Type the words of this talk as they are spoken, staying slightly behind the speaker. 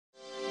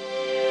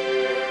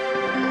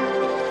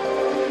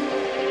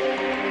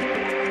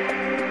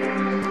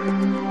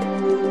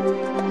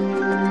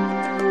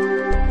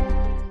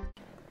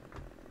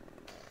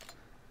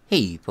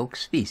Hey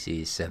folks,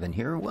 Species7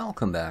 here.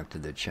 Welcome back to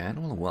the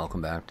channel.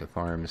 Welcome back to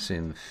Farm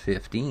Sim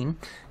 15.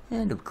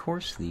 And of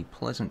course the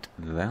Pleasant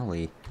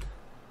Valley.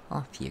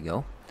 Off you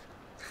go.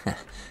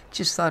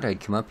 Just thought I'd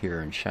come up here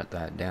and shut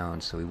that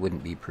down so we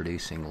wouldn't be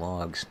producing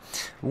logs.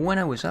 When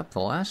I was up the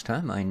last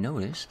time I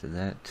noticed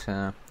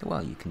that,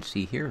 well, you can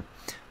see here,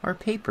 our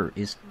paper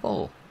is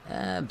full.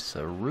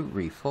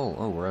 Absolutely full.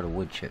 Oh, we're out of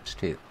wood chips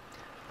too.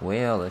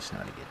 Well, that's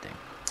not a good thing.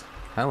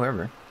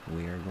 However,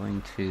 we are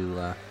going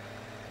to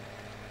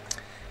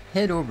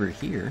head over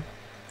here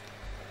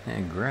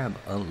and grab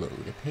a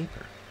load of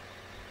paper.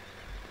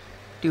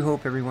 Do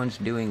hope everyone's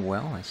doing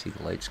well. I see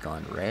the light's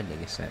gone red. I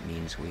guess that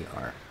means we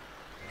are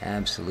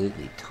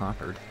absolutely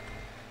toppered.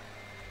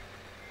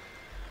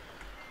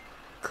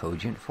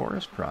 Cogent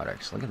forest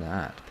products. Look at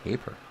that.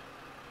 Paper.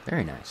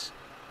 Very nice.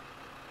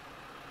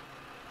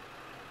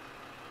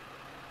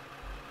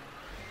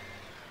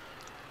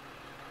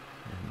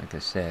 And like I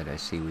said, I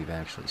see we've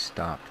actually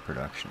stopped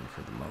production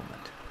for the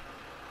moment.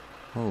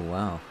 Oh,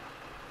 wow.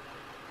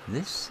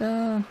 This,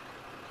 don't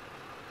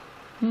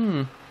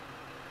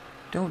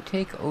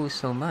take oh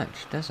so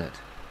much, does it?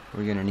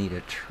 We're gonna need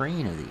a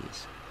train of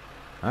these.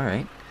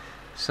 Alright,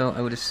 so I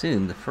would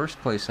assume the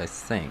first place I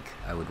think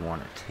I would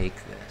want to take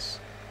this,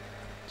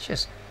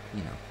 just,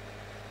 you know,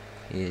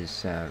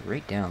 is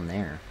right down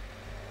there.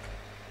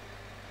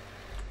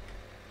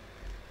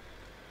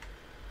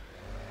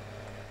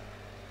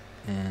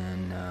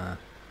 And,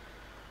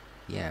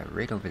 yeah,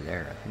 right over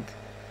there, I think,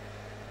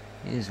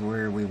 is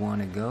where we want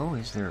to go.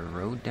 Is there a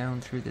road down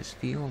through this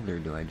field, or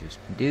do I just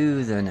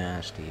do the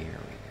nasty? Here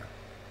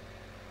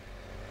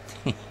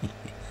we go.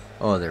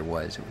 Oh, there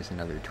was. It was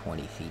another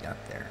 20 feet up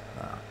there.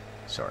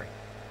 Sorry.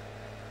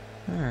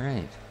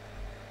 Alright.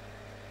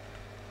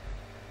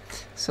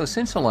 So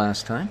since the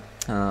last time,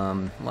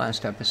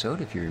 last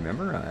episode, if you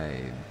remember,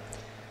 I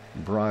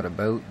brought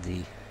about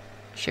the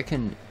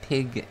chicken,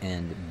 pig,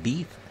 and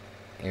beef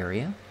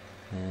area,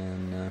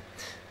 and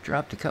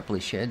dropped a couple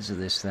of sheds of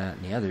this, that,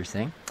 and the other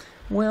thing.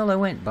 Well, I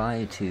went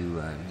by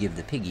to give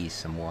the piggies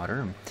some water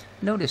and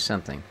noticed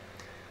something.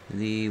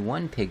 The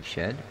one pig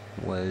shed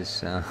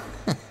was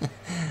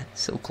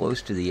so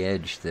close to the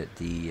edge that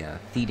the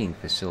feeding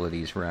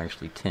facilities were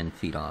actually 10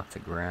 feet off the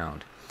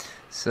ground.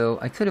 So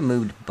I could have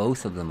moved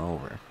both of them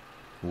over,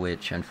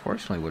 which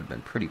unfortunately would have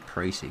been pretty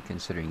pricey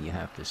considering you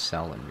have to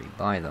sell and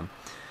rebuy them.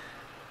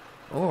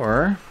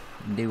 Or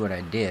do what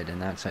I did,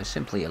 and that's I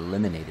simply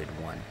eliminated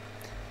one.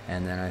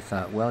 And then I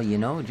thought, well, you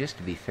know, just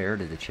to be fair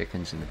to the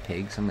chickens and the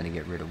pigs, I'm going to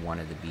get rid of one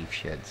of the beef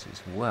sheds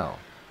as well.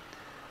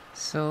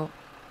 So,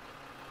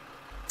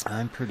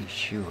 I'm pretty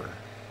sure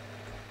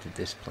that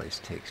this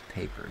place takes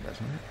paper,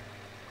 doesn't it?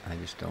 I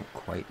just don't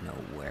quite know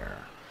where.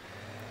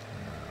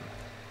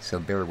 So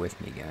bear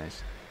with me,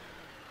 guys.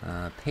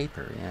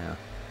 Paper, yeah.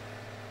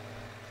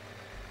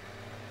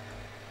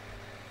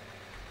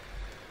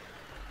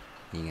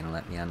 You gonna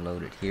let me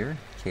unload it here?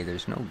 Okay,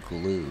 there's no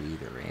glue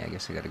either, eh? I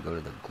guess I gotta go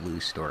to the glue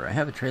store. I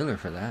have a trailer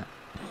for that.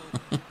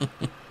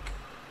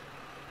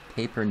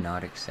 Paper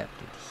not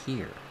accepted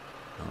here.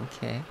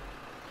 Okay,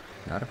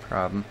 not a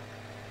problem.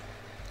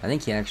 I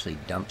think you actually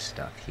dump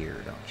stuff here,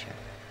 don't you?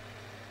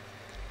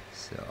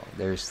 So,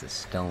 there's the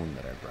stone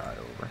that I brought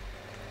over.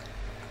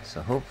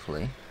 So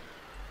hopefully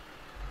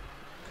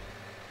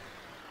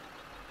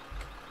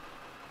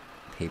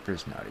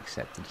paper's not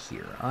accepted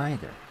here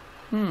either.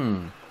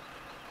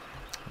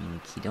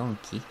 Okie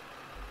dokie.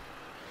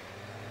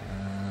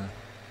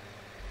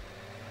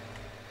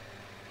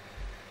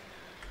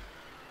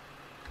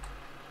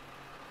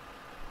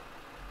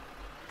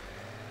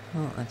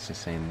 Oh, that's the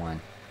same one.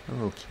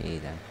 Okay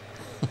then.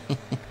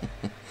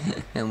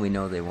 And we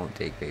know they won't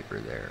take paper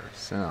there,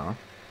 so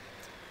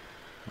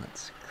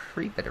let's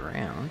creep it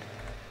around.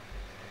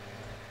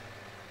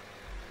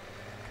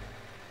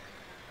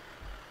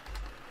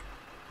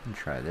 And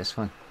try this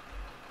one.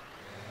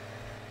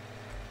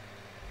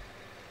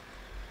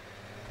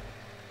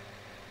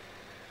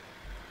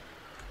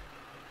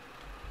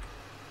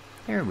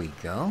 There we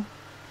go.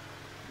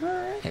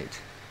 Alright.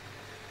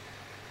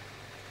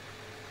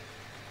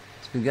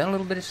 So we've got a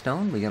little bit of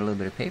stone, we got a little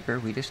bit of paper,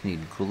 we just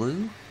need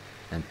glue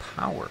and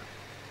power.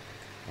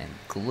 And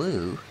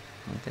glue,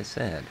 like I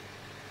said,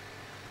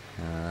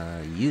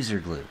 user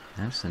glue.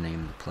 That's the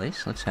name of the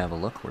place. Let's have a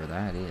look where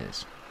that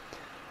is.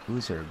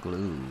 User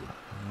glue.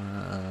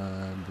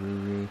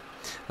 Brewery.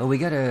 Oh, we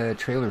got a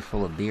trailer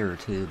full of beer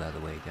too, by the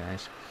way,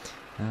 guys.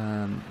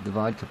 The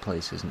vodka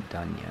place isn't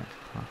done yet.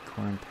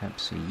 Popcorn,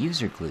 Pepsi,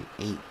 user glue,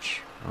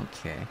 H.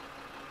 Okay.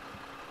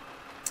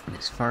 And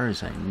as far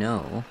as I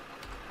know,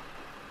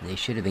 they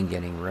should have been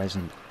getting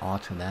resin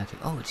automatic.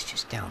 Oh, it's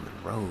just down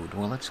the road.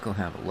 Well, let's go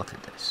have a look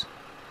at this.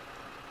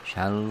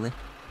 Shall we?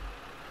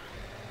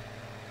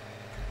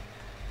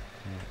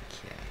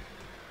 Okay.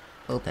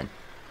 Open.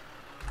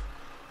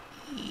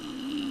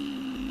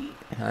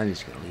 I'm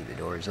just going to leave the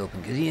doors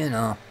open because, you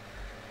know,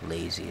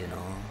 lazy and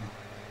all.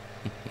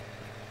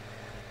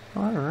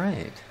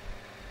 Alright.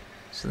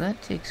 So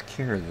that takes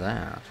care of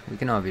that. We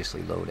can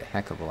obviously load a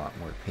heck of a lot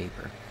more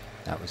paper.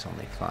 That was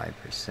only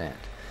 5%.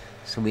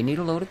 So we need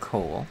a load of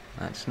coal.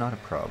 That's not a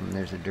problem.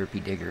 There's a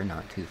derpy digger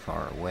not too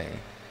far away.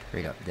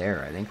 Right up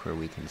there, I think, where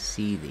we can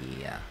see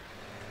the...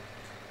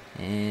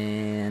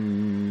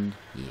 and...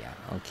 yeah,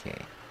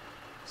 okay.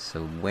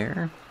 So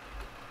where?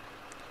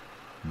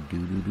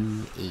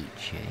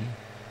 H, eh?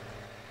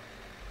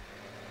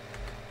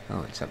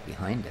 Oh, it's up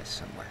behind us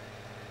somewhere.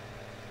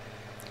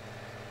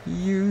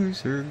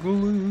 User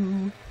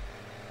glue.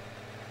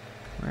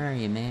 Where are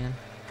you, man?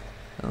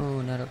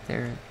 Oh, not up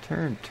there.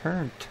 Turn,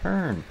 turn,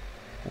 turn.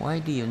 Why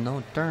do you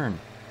no turn?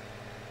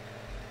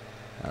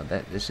 I'll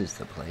bet this is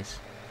the place.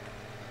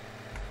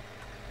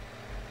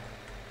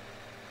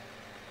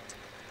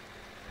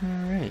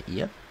 Alright,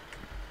 yep.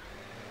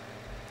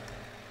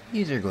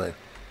 User glue.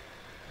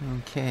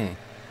 Okay.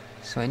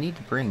 So I need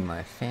to bring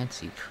my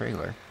fancy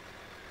trailer.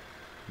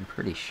 I'm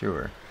pretty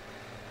sure.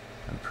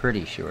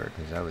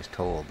 Because I was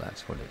told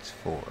that's what it's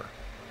for.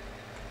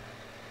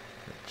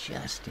 But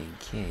just in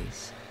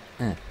case.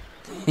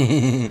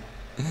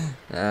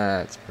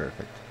 That's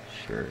perfect.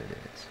 Sure it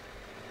is.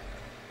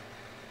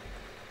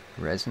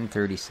 Resin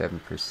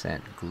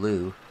 37%.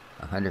 Glue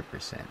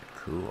 100%.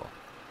 Cool.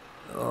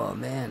 Oh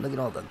man, look at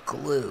all the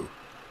glue.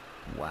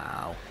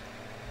 Wow.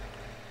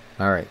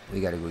 Alright, we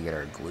gotta go get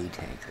our glue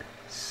tanker.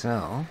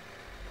 So,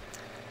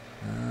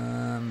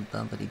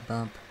 bumpity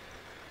bump.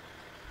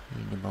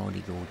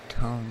 Anybody go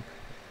tump?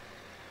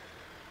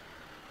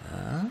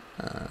 Righty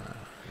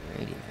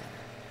then.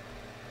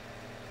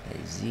 I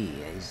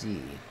see.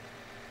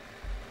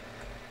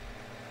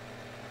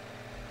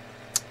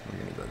 We're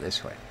gonna go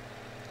this way.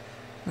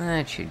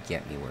 That should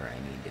get me where I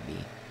need to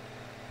be.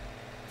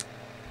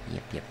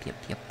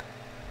 Yep.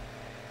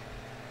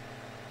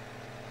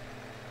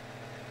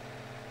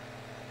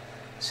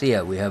 So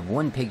yeah, we have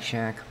one pig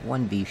shack,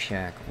 one beef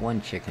shack,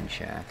 one chicken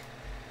shack,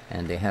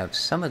 and they have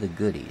some of the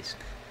goodies.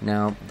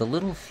 Now, the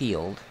little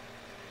field,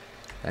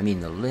 the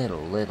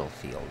little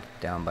field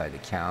down by the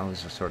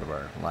cows, is sort of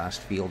our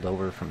last field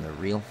over from the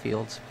real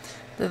fields.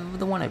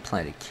 The one I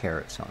planted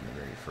carrots on the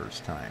very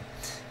first time.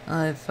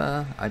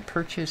 I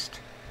purchased,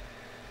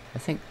 I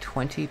think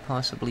 20,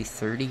 possibly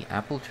 30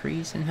 apple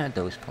trees and had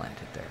those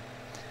planted there.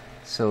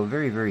 So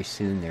very, very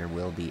soon there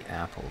will be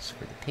apples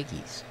for the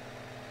piggies.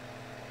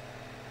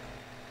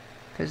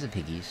 Because the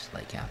piggies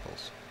like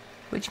apples.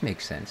 Which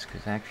makes sense,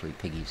 because actually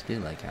piggies do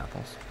like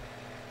apples.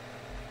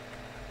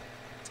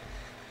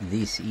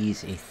 This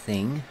is a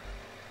thing.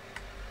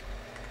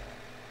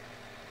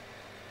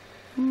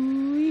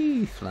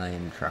 Whee,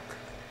 flying truck.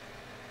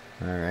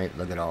 Alright,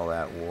 look at all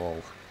that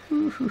wool.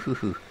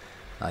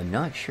 I'm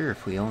not sure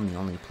if we own the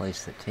only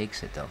place that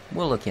takes it, though.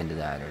 We'll look into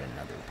that at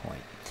another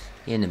point.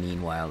 In the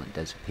meanwhile, it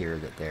does appear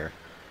that they're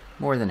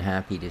more than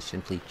happy to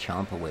simply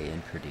chomp away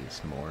and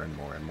produce more and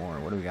more and more.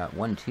 What do we got?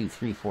 1, 2,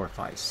 3, 4,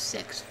 5,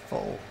 6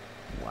 full.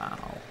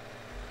 Wow.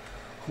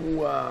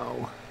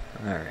 Wow.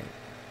 Alright.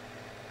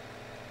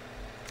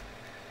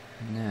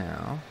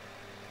 Now...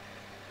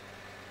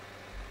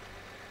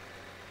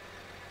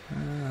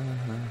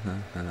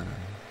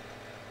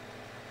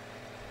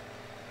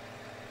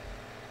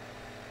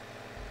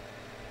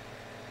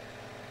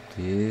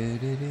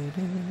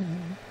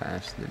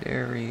 Past the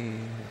dairy.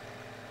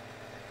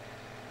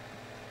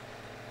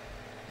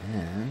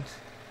 And...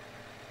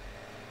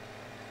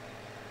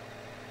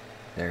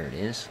 there it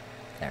is.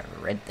 That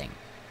red thing.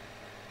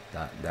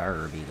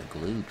 That'll be the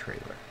glue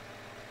trailer.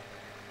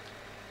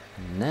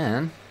 And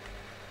then...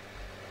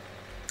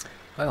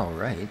 by all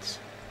rights...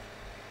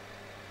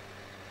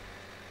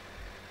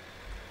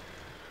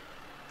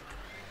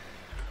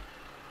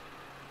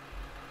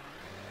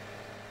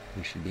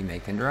 we should be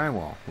making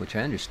drywall, which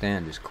I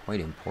understand is quite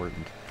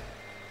important.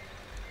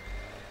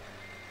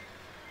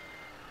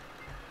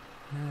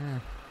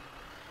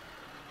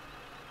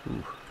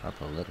 Ooh, up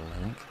a little,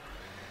 I think.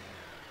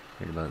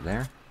 Right about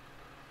there?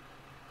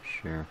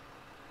 Sure.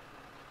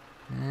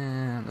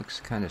 It looks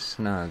kind of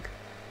snug.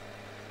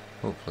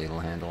 Hopefully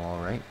it'll handle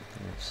alright.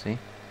 Let's see.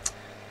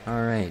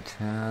 Alright,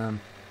 alright,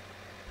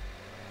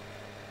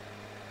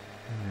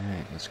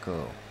 let's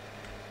go.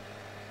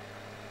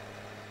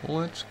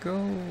 Let's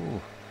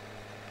go!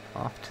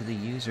 Off to the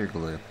user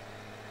glue.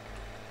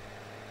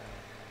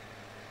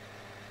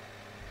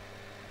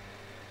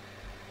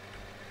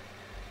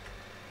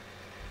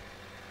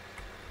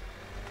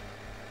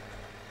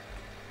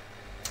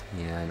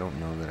 Yeah, I don't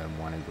know that I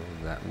want to go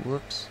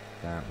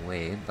that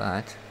way,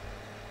 but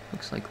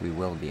looks like we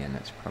will be, and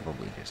that's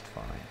probably just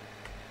fine.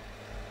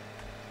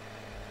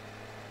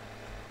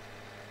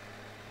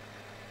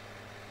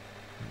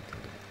 A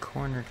little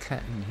corner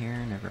cut in here,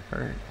 never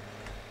hurt.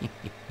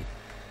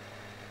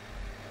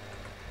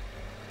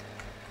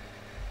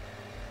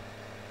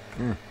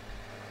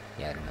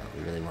 Yeah, I don't know.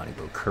 We really want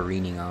to go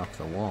careening off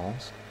the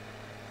walls.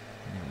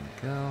 There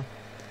we go.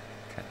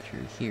 Cut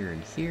through here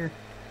and here.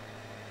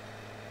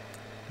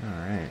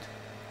 Alright.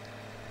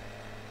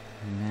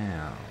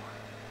 Now,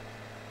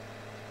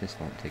 this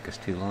won't take us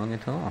too long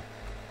at all.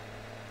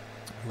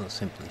 We'll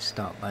simply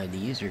stop by the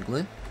user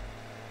glue,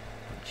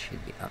 which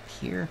should be up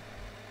here.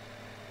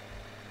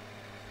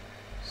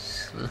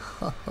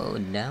 Slow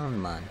down,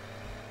 man.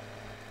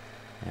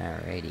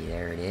 Alrighty,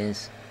 there it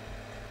is.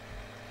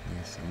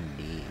 Yes,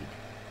 indeed.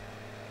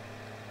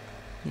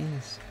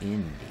 Yes,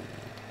 indeed.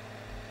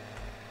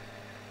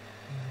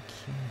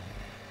 Okay.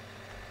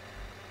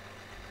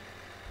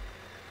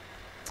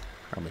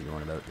 Probably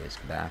going about this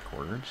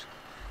backwards.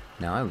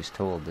 Now, I was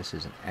told this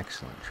is an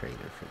excellent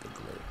trailer for the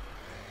glue.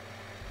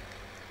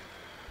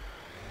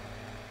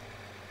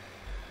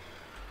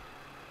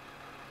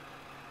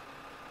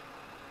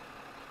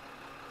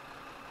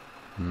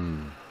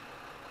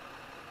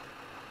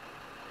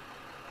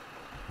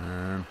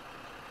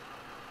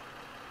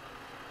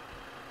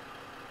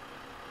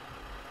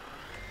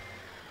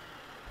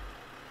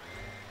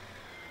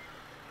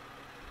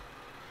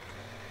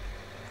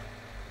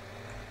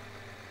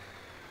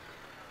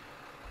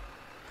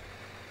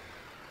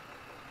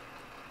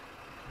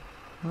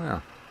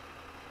 Well,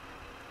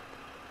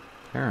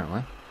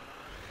 apparently.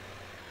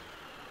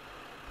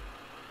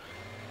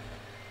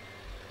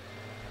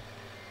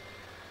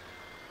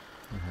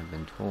 I have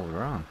been told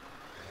wrong.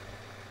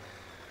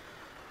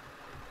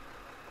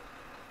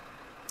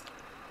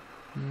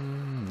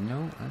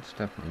 No, that's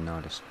definitely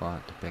not a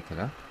spot to pick it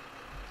up.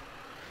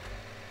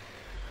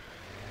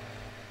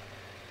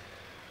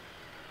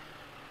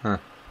 Huh.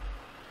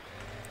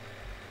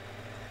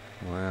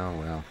 Well,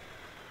 well.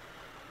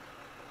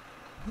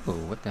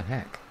 Oh, what the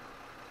heck?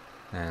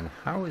 And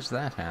how is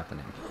that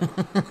happening?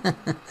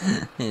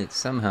 It's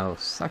somehow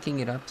sucking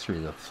it up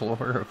through the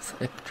floor of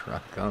the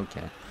truck.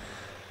 Okay.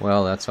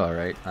 Well, that's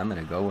alright. I'm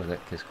going to go with it,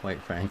 because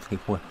quite frankly,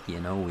 well, you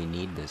know, we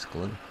need this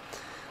glue.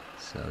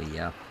 So,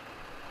 yeah.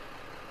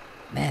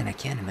 Man, I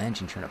can't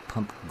imagine trying to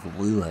pump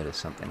glue out of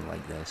something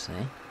like this,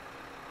 eh?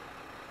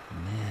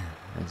 Man,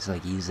 it's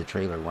like use the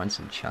trailer once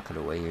and chuck it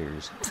away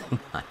or something.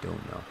 I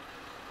don't know.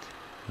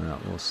 Well,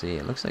 we'll see.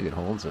 It looks like it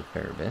holds a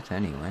fair bit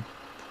anyway.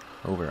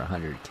 Over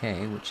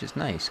 100K, which is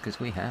nice because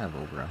we have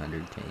over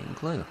 100K in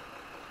glue.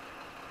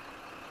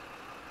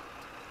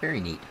 Very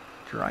neat.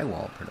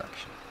 Drywall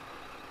production.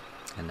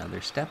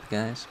 Another step,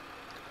 guys.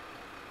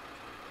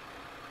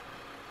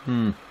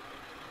 I'm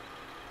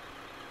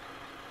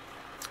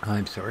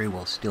sorry,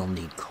 we'll still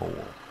need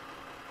coal.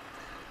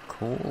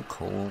 Coal.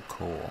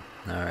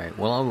 Alright,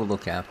 well, I will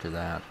look after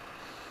that.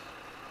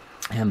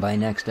 And by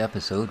next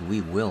episode, we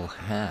will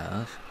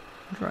have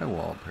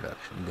drywall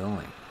production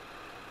going.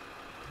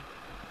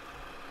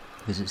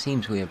 Because it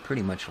seems we have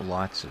pretty much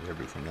lots of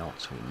everything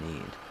else we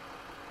need.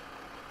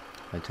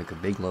 I took a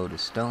big load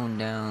of stone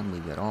down.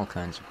 We've got all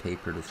kinds of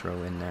paper to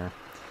throw in there.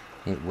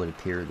 It would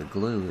appear the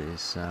glue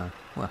is,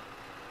 well,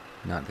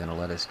 not going to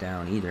let us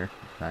down either. In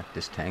fact,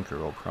 this tanker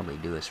will probably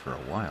do us for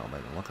a while by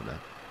the look of it.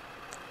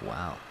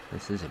 Wow,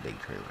 this is a big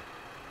trailer.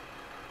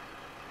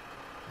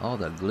 All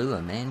the glue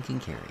a man can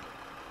carry.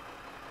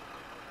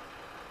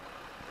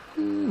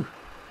 Whew.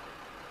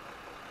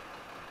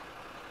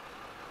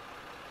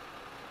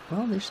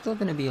 Well, there's still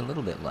going to be a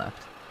little bit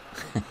left.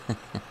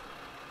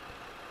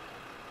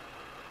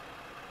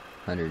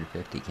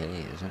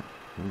 150K, isn't it?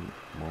 Ooh,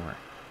 more.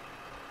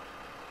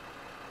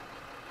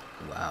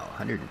 Wow,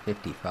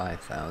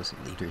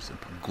 155,000 liters of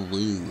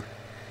glue.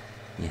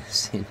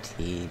 Yes,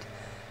 indeed.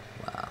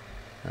 Wow.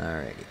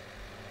 Alrighty.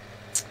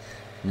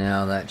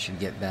 Now that should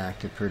get back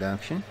to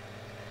production.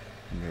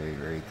 Very,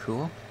 very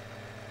cool.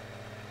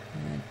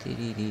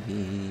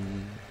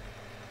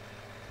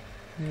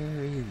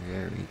 Very,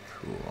 very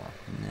cool.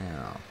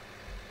 Now,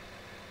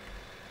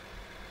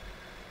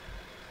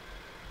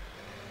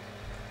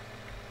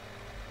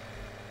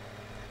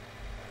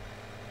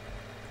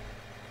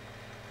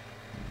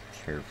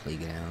 carefully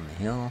get down the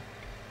hill.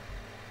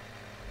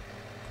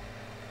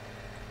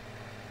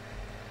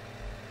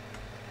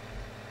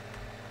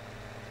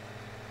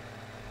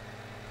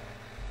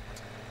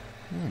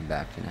 And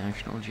back to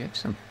National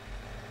Gypsum.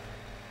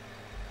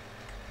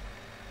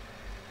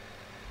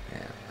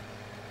 Yeah.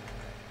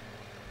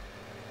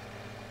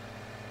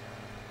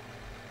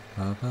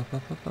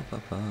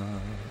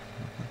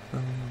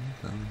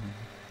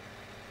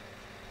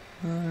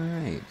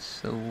 Alright,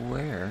 so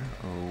where,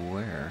 oh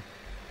where,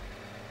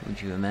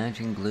 would you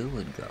imagine glue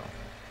would go?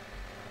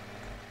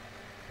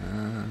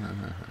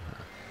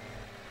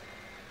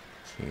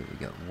 Okay, we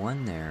got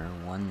one there,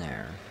 one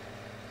there.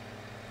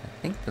 I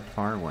think the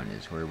far one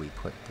is where we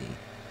put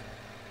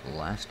the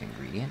last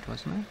ingredient,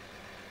 wasn't it?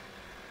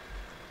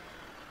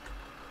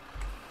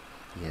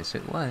 Yes,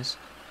 it was.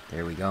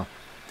 There we go.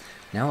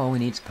 Now all we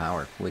need is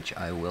power, which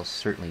I will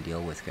certainly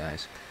deal with,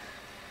 guys.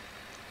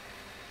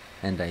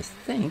 And I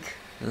think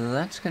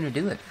that's going to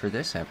do it for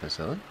this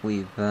episode.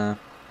 We've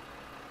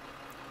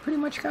pretty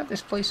much got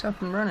this place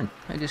up and running.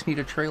 I just need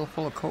a trail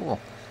full of coal.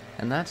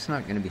 And that's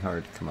not going to be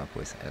hard to come up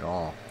with at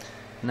all.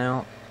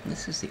 Now,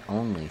 this is the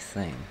only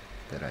thing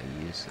that I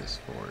use this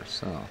for,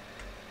 so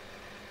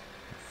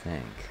I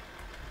think.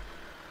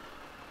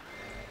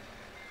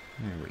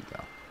 There we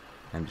go.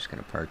 I'm just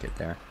going to park it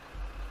there.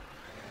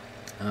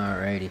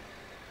 Alrighty.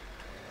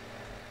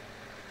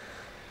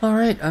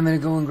 Alright, I'm going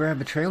to go and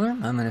grab a trailer.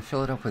 I'm going to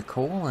fill it up with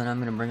coal, and I'm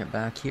going to bring it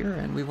back here,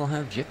 and we will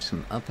have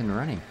gypsum up and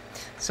running.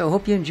 So,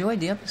 hope you enjoyed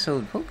the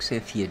episode, folks.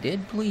 If you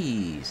did,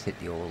 please hit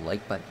the old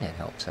like button. It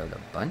helps out a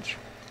bunch.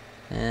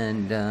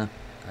 And I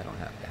don't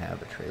have to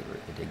have a trailer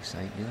at the dig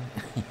site, do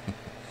I?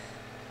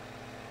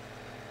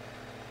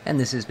 And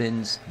this has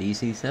been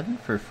BC7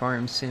 for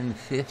Farm Sim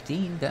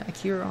 15 back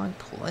here on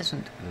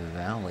Pleasant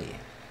Valley.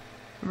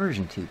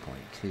 Version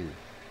 2.2.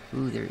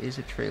 Ooh, there is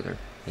a trailer.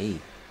 Hey.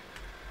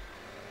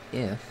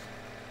 If,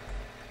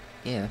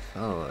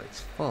 oh,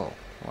 it's full.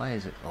 Why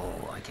is it?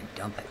 Oh, I can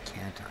dump it,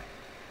 can't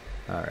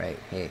I? Alright,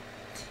 hey.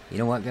 You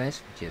know what,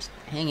 guys? Just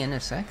hang in a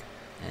sec,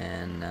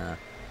 and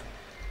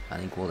I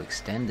think we'll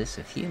extend this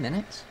a few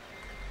minutes.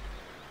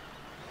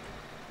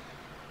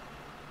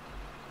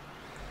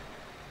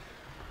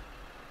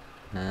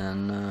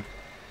 And,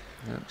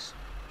 oops,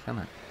 come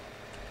on.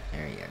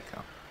 There you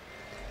go.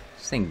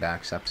 This thing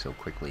backs up so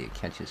quickly it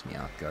catches me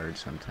off guard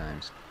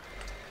sometimes.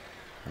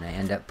 And I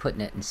end up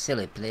putting it in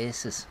silly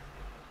places.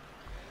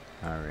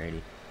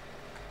 Alrighty.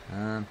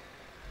 You're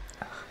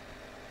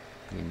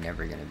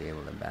never going to be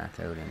able to back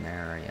out in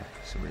there, are you?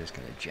 So we're just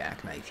going to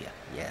jackknife you.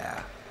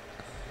 Yeah.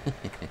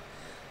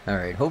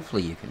 Alright,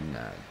 hopefully you can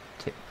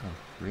tip... Oh,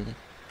 really?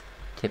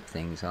 Tip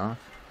things off.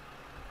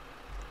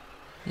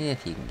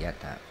 If you can get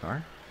that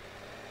far.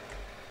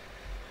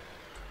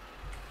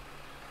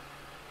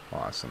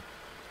 Awesome.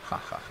 Ha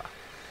ha ha.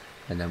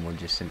 And then we'll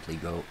just simply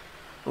go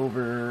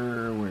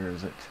over... Where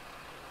is it?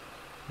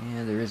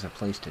 Yeah, there is a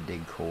place to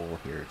dig coal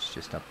here. It's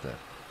just up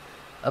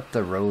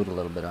the road a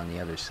little bit on the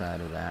other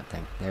side of that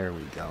thing. There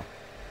we go.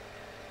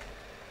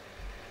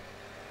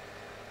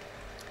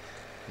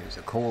 There's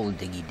a coal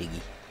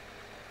diggy.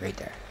 Right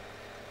there.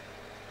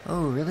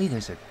 Oh, really?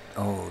 There's a...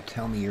 Oh,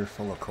 tell me you're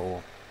full of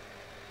coal.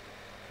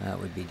 That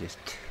would be just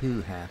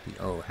too happy.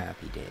 Oh,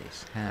 happy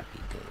days. Happy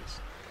days.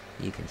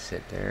 You can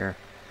sit there.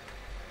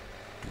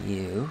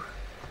 You.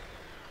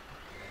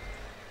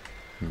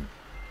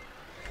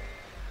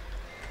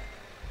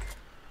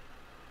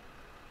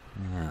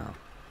 Now,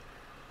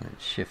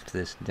 let's shift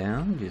this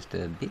down just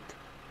a bit.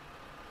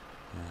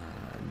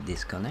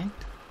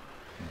 Disconnect.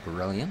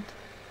 Brilliant.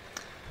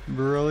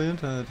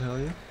 Brilliant, I tell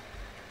you.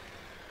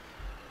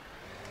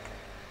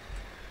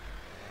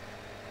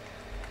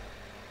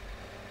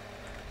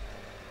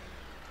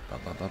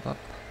 Up.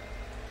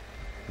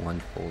 One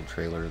full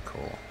trailer of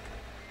coal.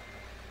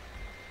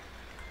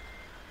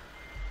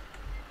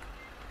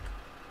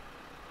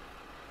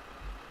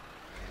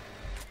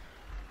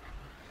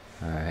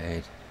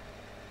 Alright.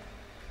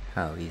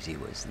 How easy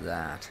was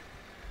that?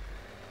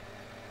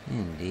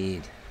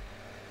 Indeed.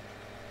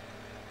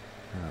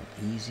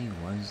 How easy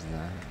was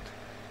that?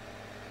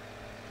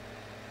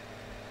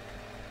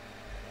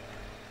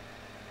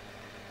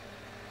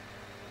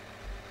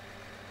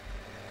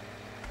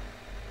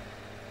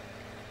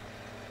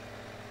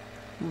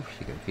 Oof,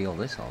 you can feel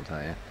this, I'll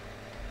tell you.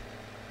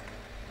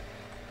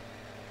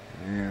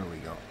 There we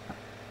go.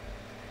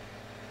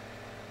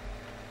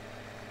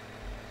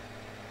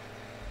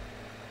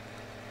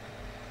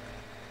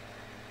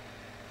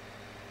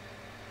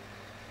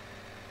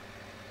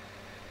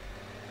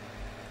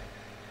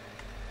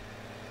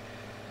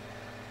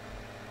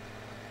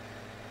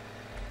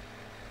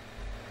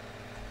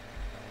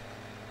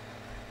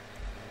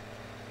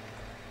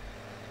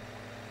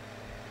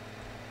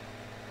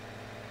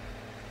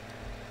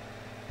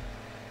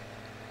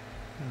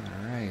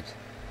 Alright.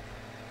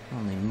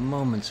 Only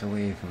moments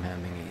away from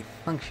having a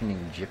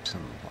functioning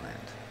gypsum plant.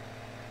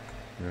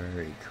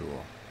 Very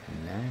cool.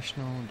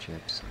 National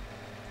Gypsum.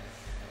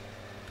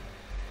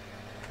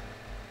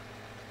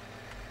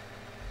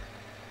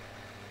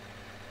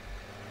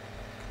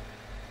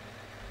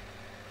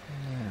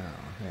 Now,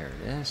 there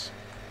it is.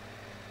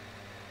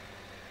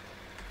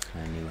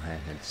 I knew I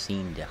had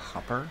seen the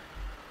hopper.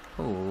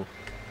 Oh.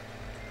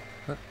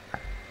 Whoop.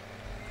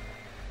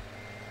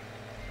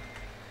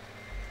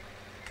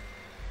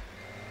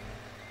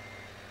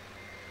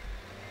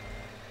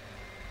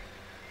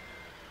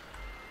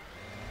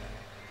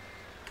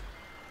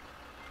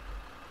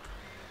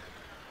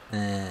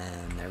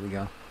 And there we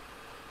go.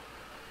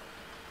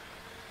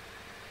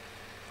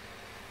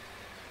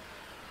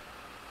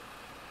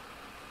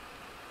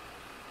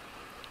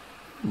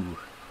 Ooh.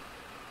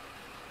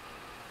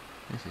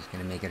 This is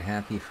going to make it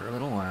happy for a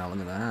little while. Look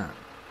at that.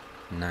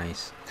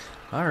 Nice.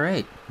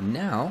 Alright,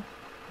 now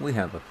we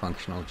have a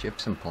functional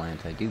gypsum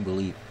plant. I do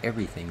believe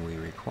everything we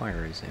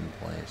require is in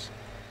place.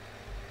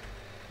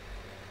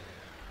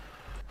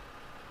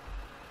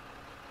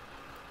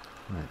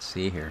 Let's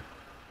see here.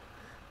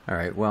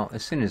 Alright, well,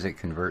 as soon as it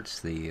converts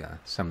the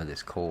some of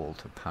this coal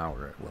to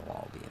power, it will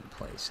all be in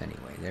place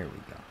anyway. There we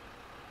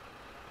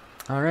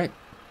go. Alright,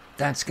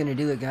 that's going to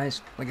do it,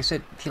 guys. Like I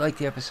said, if you like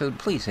the episode,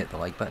 please hit the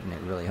like button.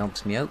 It really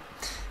helps me out.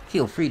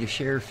 Feel free to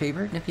share,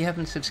 favorite, and if you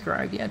haven't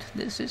subscribed yet,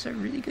 this is a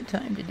really good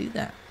time to do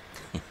that.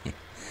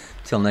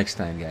 Till next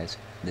time, guys,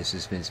 this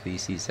has been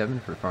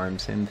BC7 for Farm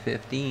Sim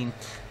 15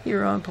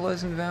 here on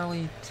Pleasant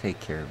Valley.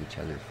 Take care of each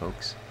other,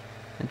 folks,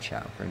 and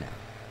ciao for now.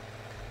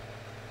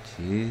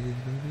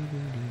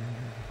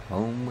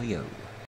 Home we go.